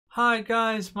Hi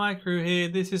guys, Maikeru here.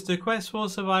 This is the Quest for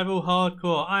Survival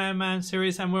Hardcore Ironman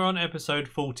series and we're on episode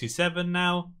 47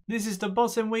 now. This is the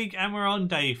bossing week and we're on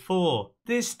day 4.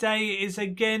 This day is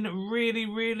again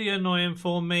really annoying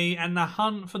for me and the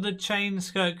hunt for the chain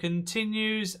skirt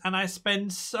continues and I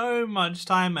spend so much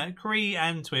time at Cree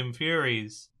and Twin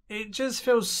Furies. It just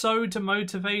feels so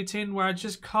demotivating where I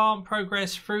just can't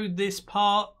progress through this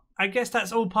part. I guess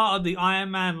that's all part of the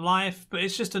Ironman life, but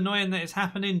it's just annoying that it's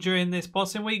happening during this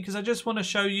bossing week because I just want to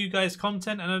show you guys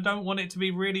content and I don't want it to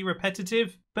be really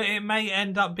repetitive, but it may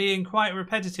end up being quite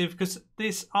repetitive because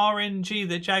this RNG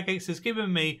that Jagex has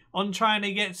given me on trying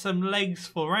to get some legs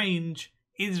for range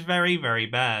is very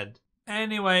bad.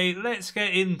 Anyway, let's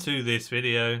get into this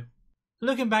video.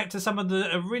 Looking back to some of the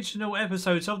original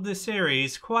episodes of this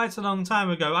series quite a long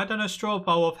time ago, I done a straw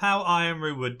poll of how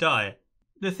Ironman would die.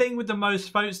 The thing with the most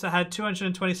votes that had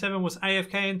 227 was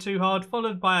AFK and Too Hard,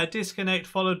 followed by a disconnect,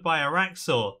 followed by a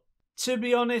Raxor. To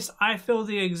be honest, I feel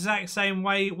the exact same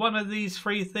way. One of these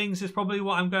three things is probably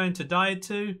what I'm going to die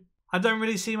to. I don't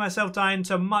really see myself dying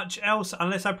to much else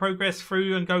unless I progress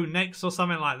through and go next or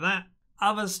something like that.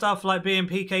 Other stuff like being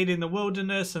PK'd in the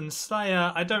wilderness and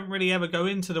Slayer, I don't really ever go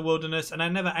into the wilderness and I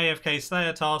never AFK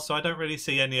Slayer tasks, so I don't really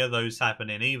see any of those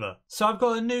happening either. So I've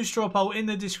got a new straw poll in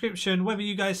the description whether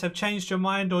you guys have changed your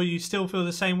mind or you still feel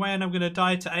the same way and I'm going to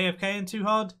die to AFK and Too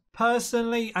Hard.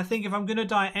 Personally, I think if I'm going to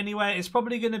die anywhere, it's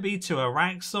probably going to be to a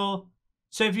Raxor.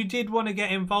 So if you did want to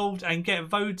get involved and get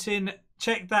voting,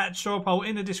 check that straw poll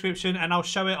in the description and I'll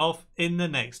show it off in the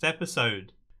next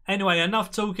episode. Anyway,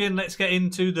 enough talking, let's get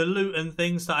into the loot and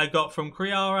things that I got from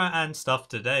Kriara and stuff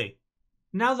today.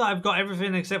 Now that I've got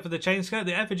everything except for the chain skirt,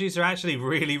 the effigies are actually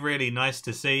really nice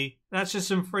to see. That's just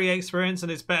some free experience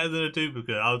and it's better than a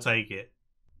duplicate, I'll take it.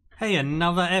 Hey,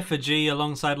 another effigy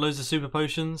alongside loads of super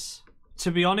potions.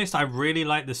 To be honest, I really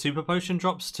like the super potion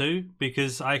drops too,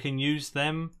 because I can use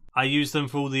them. I use them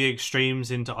for all the extremes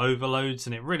into overloads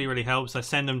and it really helps. I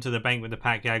send them to the bank with the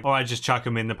pack yak, or I just chuck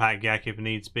them in the pack yak if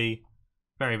needs be.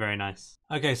 Very nice.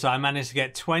 Okay, so I managed to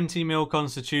get 20 mil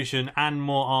constitution and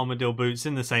more armadillo boots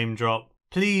in the same drop.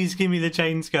 Please give me the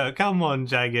chain skirt. Come on,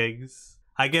 Jagex.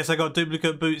 I guess I got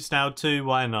duplicate boots now too.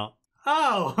 Why not?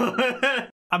 Oh!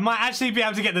 I might actually be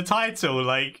able to get the title.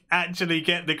 Like, actually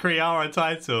get the Kriara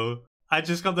title. I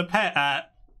just got the pet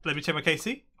at... Let me check my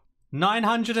KC.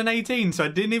 918, so I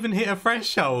didn't even hit a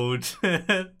threshold.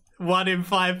 1 in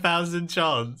 5,000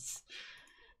 chance.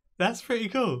 That's pretty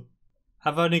cool.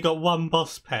 I've only got one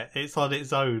boss pet. It's on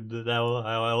its own.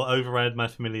 I'll override my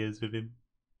familiars with him.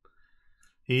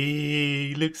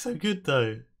 He looks so good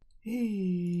though.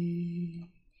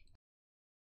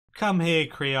 Come here,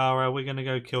 Kriara. We're gonna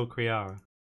go kill Kriara.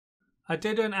 I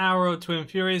did an hour of Twin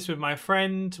Furies with my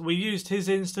friend. We used his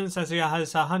instance as he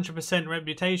has 100%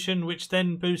 reputation, which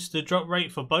then boosts the drop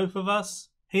rate for both of us.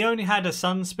 He only had a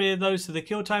Sun Spear though, so the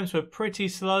kill times were pretty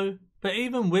slow. But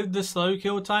even with the slow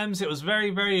kill times, it was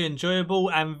very enjoyable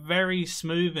and very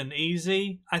smooth and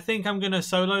easy. I think I'm going to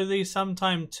solo these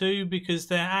sometime too because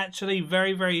they're actually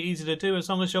very easy to do as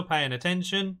long as you're paying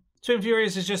attention. Twin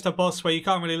Furies is just a boss where you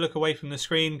can't really look away from the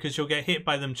screen because you'll get hit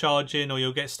by them charging or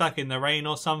you'll get stuck in the rain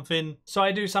or something. So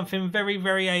I do something very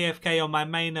AFK on my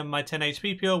main and my 10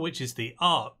 HP pure, which is the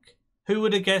Arc. Who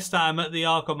would have guessed that I'm at the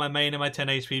Arc on my main and my 10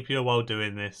 HP pure while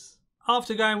doing this?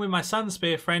 After going with my Sun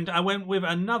Spear friend, I went with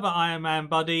another Ironman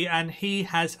buddy and he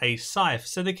has a Scythe,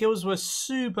 so the kills were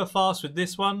super fast with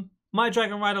this one. My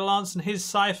Dragon Rider Lance and his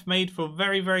Scythe made for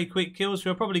very quick kills. We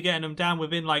were probably getting them down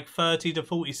within like 30 to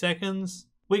 40 seconds.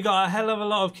 We got a hell of a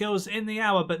lot of kills in the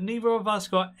hour, but neither of us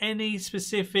got any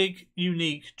specific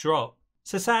unique drop.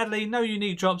 So sadly, no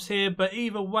unique drops here, but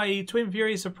either way, Twin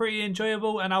Furies are pretty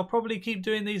enjoyable and I'll probably keep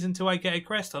doing these until I get a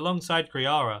crest alongside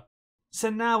Kriara. So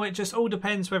now it just all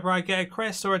depends whether I get a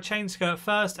crest or a chain skirt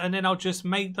first and then I'll just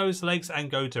make those legs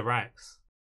and go to Rax.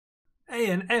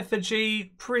 Hey, an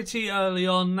effigy pretty early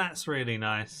on, that's really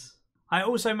nice. I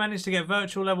also managed to get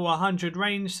virtual level 100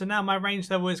 range, so now my range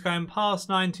level is going past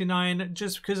 99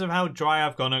 just because of how dry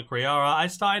I've gone at Kriara. I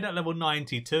started at level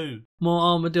 92. More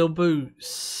armadillo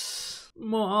boots.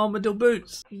 More armadillo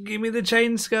boots. Give me the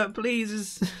chain skirt,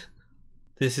 please.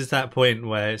 This is that point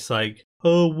where it's like,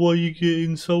 oh, why are you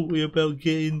getting salty about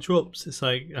getting drops? It's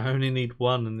like, I only need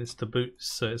one and it's the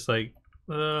boots. So it's like,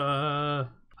 I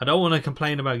don't want to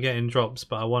complain about getting drops,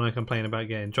 but I want to complain about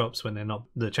getting drops when they're not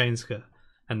the chain skirt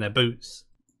and they're boots.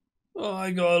 Oh,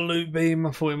 I got a loot beam.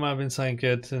 I thought it might have been something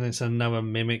good and it's another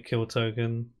mimic kill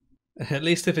token. At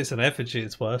least if it's an effigy,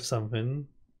 it's worth something.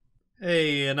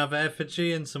 Hey, another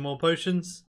effigy and some more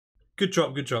potions. Good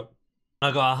drop, good drop. I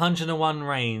got 101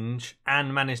 range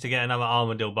and managed to get another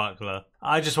armadillo buckler.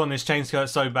 I just want this chain skirt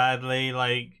so badly,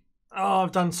 like, Oh,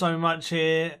 I've done so much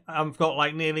here. I've got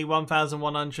like nearly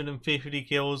 1,150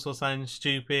 kills or something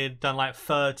stupid. Done like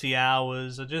 30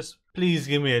 hours. Please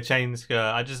give me a chain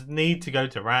skirt. I just need to go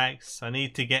to racks. I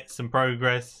need to get some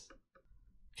progress.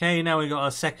 Okay, now we got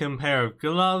a second pair of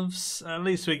gloves. At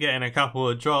least we're getting a couple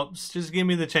of drops. Just give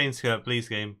me the chain skirt, please,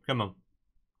 game. Come on.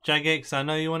 Jagex, I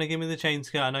know you want to give me the chain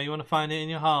skirt. I know you want to find it in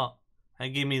your heart.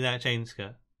 And give me that chain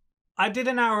skirt. I did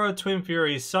an hour of Twin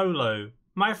Furies solo.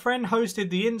 My friend hosted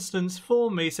the instance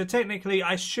for me, so technically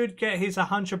I should get his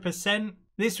 100%.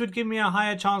 This would give me a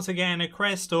higher chance of getting a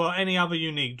crest or any other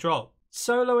unique drop.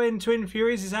 Soloing Twin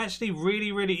Furies is actually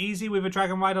really easy with a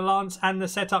Dragon Rider Lance and the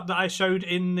setup that I showed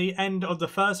in the end of the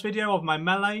first video of my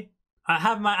melee. I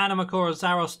have my Animakora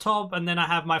Zaros top, and then I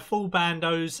have my full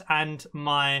bandos and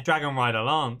my Dragon Rider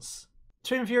Lance.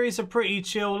 Twin Furies are pretty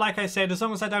chill. Like I said, as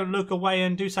long as I don't look away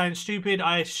and do something stupid,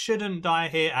 I shouldn't die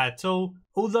here at all.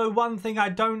 Although one thing I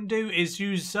don't do is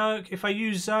use Zerk. If I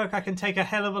use Zerk, I can take a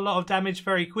hell of a lot of damage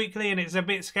very quickly, and it's a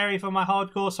bit scary for my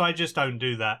hardcore, so I just don't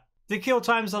do that. The kill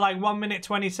times are like 1 minute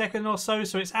 20 seconds or so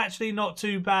it's actually not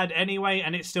too bad anyway,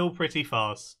 and it's still pretty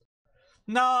fast.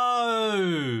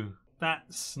 No!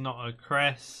 That's not a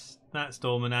crest. That's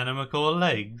Dormant Animakor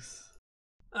legs.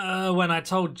 When I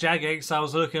told Jagex I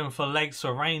was looking for legs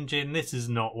for ranging, this is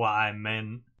not what I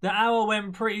meant. The hour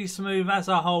went pretty smooth as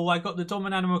a whole. I got the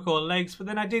Dormant Animakor legs, but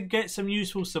then I did get some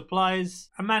useful supplies.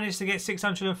 I managed to get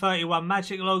 631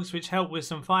 magic logs, which helped with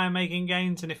some fire making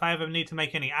gains, and if I ever need to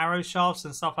make any arrow shafts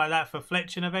and stuff like that for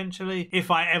fletching eventually, if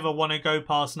I ever want to go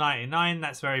past 99,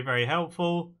 that's very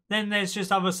helpful. Then there's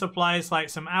just other supplies like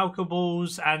some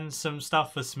alcoballs and some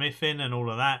stuff for smithing and all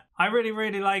of that. I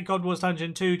really like God Wars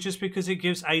Dungeon 2 just because it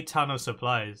gives a ton of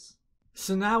supplies.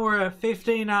 So now we're at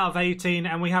 15 out of 18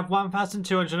 and we have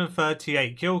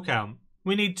 1,238 kill count.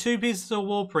 We need 2 pieces of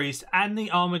War Priest and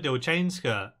the Armadillo chain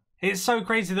skirt. It's so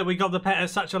crazy that we got the pet at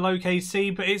such a low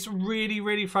KC, but it's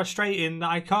really frustrating that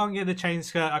I can't get the chain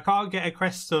skirt, I can't get a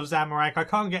crest of Zamorak, I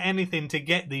can't get anything to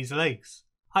get these legs.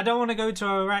 I don't want to go to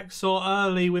a Araxor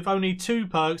early with only 2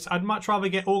 perks. I'd much rather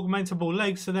get augmentable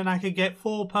legs so then I could get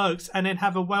 4 perks and then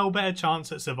have a well better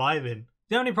chance at surviving.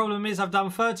 The only problem is I've done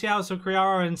 30 hours of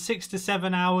Kriara and 6 to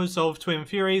 7 hours of Twin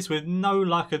Furies with no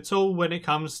luck at all when it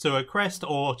comes to a crest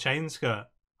or chain skirt.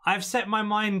 I've set my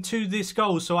mind to this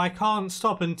goal, so I can't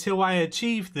stop until I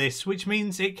achieve this, which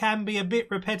means it can be a bit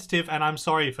repetitive, and I'm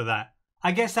sorry for that.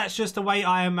 I guess that's just the way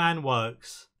Ironman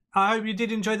works. I hope you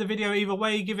did enjoy the video either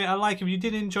way. Give it a like if you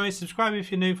did enjoy, subscribe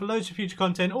if you're new for loads of future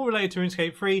content all related to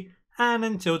Runescape 3, and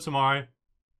until tomorrow,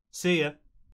 see ya.